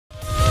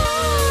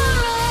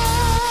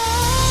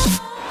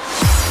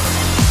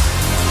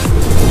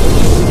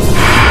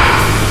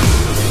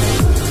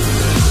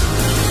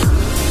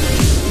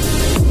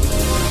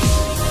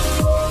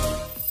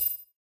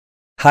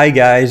Hi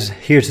guys,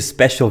 here's a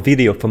special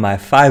video for my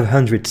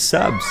 500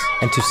 subs,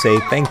 and to say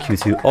thank you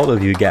to all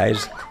of you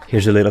guys,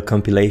 here's a little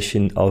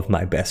compilation of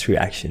my best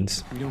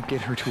reactions. We don't get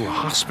her to a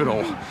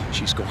hospital,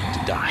 she's going to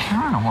die. There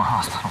are no more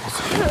hospitals.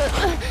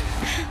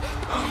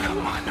 Oh, come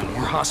on, no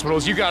more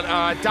hospitals. You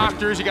got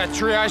doctors, you got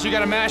triage, you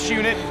got a MASH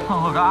unit.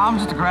 Oh, look, I'm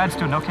just a grad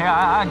student, okay?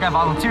 I got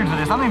volunteered for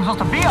this. I'm not even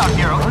supposed to be out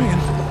here. Brian.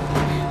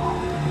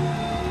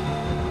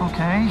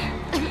 Okay.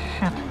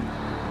 Shit.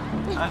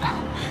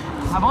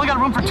 I've only got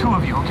room for 2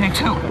 of you, okay?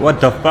 2.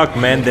 What the fuck,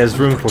 man? There's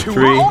room for 3.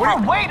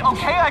 Wait,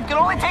 okay? I can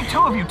only take 2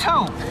 of you, 2.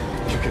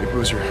 Okay,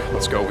 Boozer,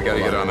 let's go. We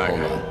gotta get on that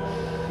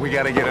guy. We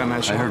gotta get on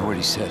that ship. I heard what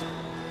he said.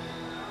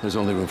 There's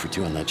only room for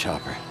 2 on that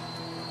chopper.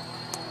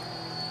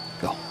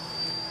 Go.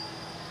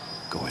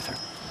 Go with her.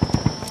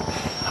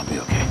 I'll be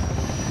okay.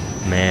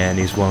 Man,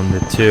 he's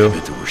wounded too. I've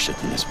been through worse shit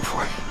than this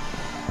before.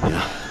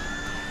 Yeah.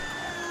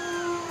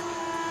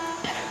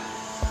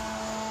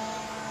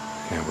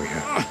 Yeah, we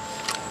have.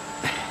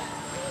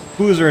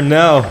 Boozer,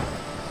 no.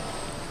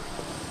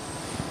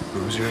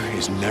 Boozer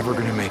is never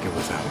gonna make it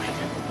without me.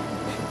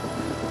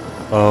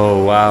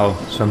 Oh wow,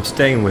 so I'm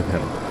staying with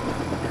him.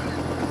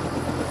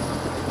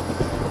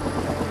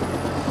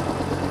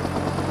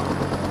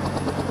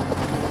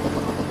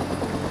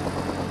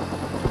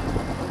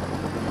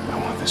 I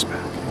want this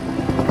back.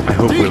 I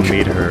hope we'll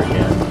meet her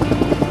again.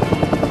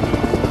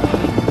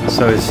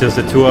 So it's just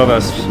the 2 of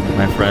us,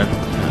 my friend.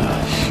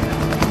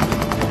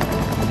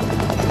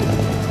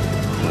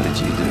 What did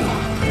you do?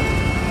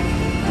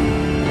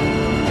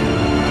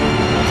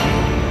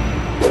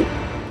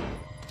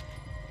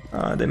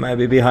 They might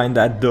be behind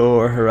that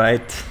door,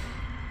 right?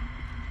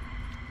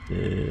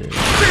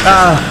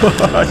 Ah,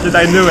 did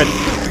I knew it?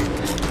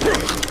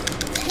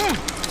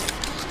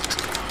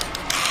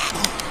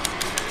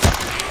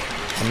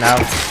 And now,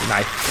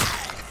 knife.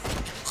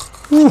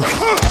 Whew.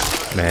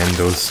 Man,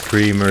 those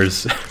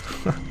screamers.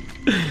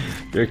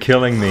 They're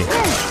killing me.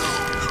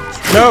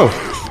 No!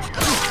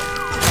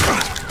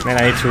 Man,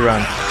 I need to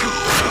run.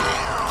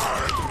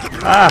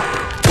 Ah!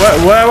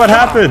 What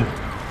happened?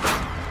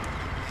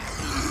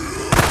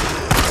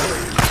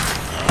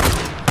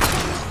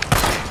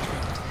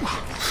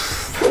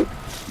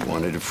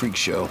 Wanted a freak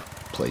show.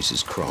 Place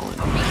is crawling.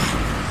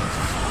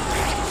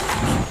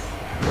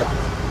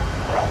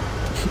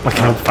 I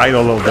can't fight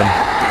all of them.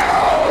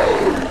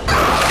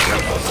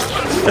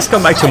 Let's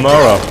come back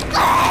tomorrow.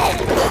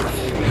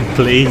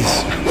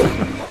 Please.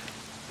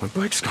 My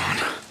bike's gone.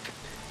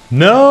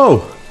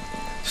 No!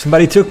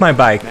 Somebody took my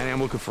bike. Manny,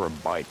 I'm looking for a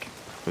bike.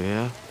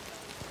 Yeah?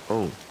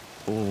 Oh.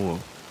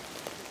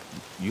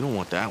 You don't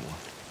want that one.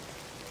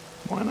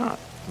 Why not?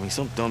 I mean,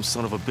 some dumb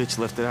son of a bitch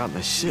left it out in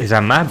the shit. Is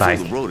that my bike?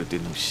 The road, it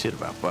didn't know shit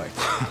about bikes.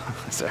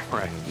 Is that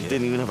right? It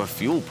didn't even have a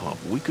fuel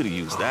pump. We could have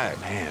used that.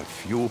 Man,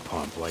 fuel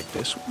pump like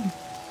this one?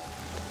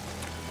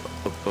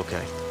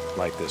 Okay.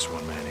 Like this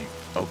one, Manny.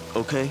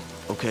 Okay.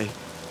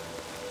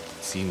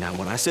 See, now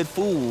when I said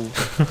fool,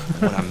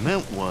 what I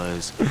meant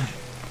was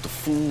the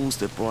fools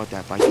that brought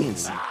that bike in.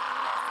 See?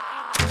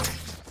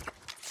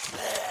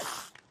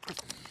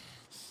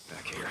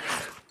 Back here.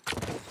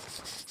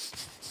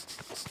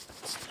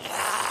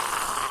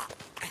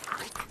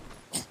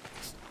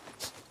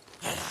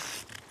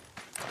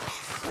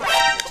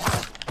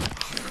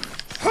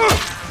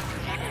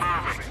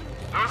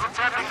 Those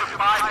attempting to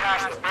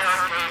bypass the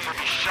barricades will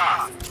be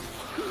shot.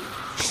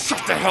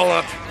 Shut the hell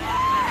up!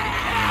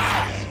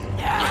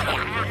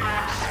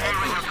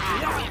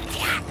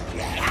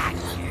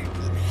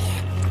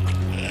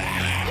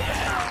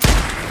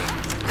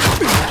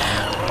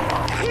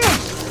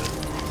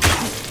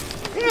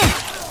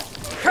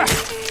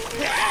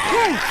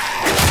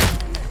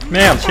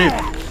 Man, shit.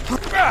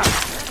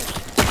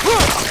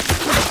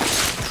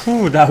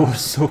 Ooh, that was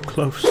so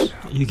close.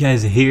 You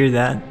guys hear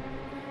that?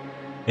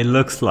 It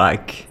looks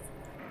like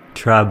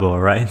trouble,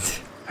 right?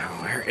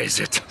 Where is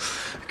it?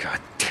 God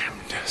damn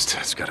it.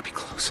 It's gotta be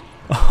close.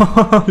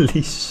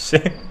 Holy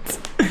shit.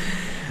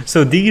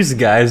 So these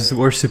guys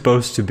were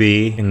supposed to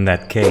be in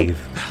that cave.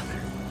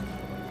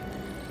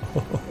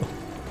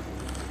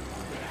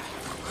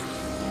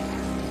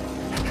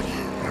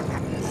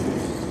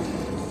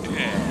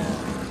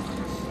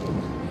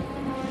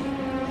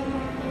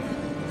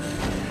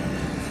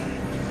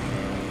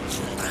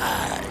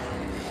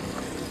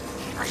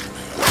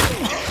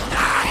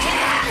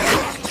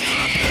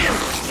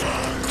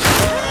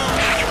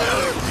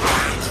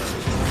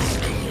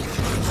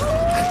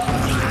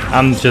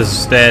 I'm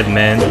just dead,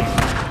 man.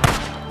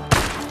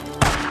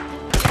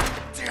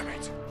 Damn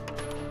it.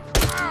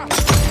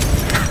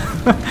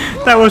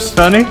 That was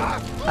funny.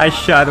 I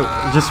shot it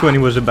just when he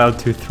was about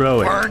to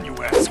throw it. Burn, you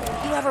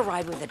asshole. You ever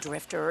ride with a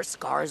drifter,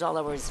 scars all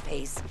over his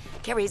face,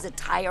 carries a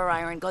tire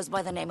iron, goes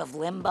by the name of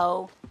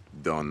Limbo?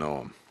 Don't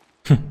know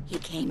him. He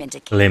came into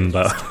camp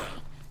Limbo. yesterday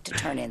to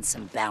turn in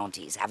some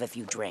bounties, have a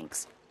few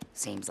drinks.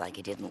 Seems like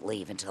he didn't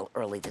leave until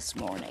early this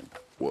morning.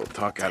 Well,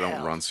 Tuck, I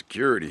don't run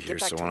security here,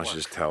 back so to why don't you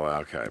work. just tell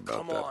Alki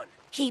about that?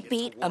 He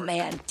beat a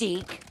man,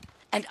 Deke,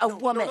 and a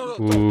woman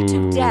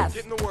to death.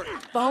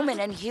 Bowman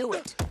and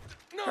Hewitt.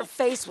 Her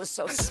face was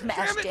so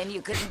smashed in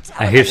you couldn't tell.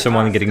 I hear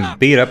someone getting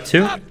beat up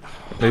too. Are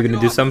you gonna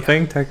do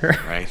something, Tucker?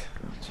 Right?